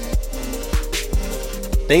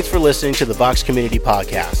 Thanks for listening to the Vox Community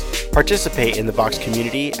Podcast. Participate in the Vox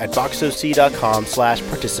community at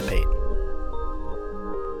voxoc.com/participate.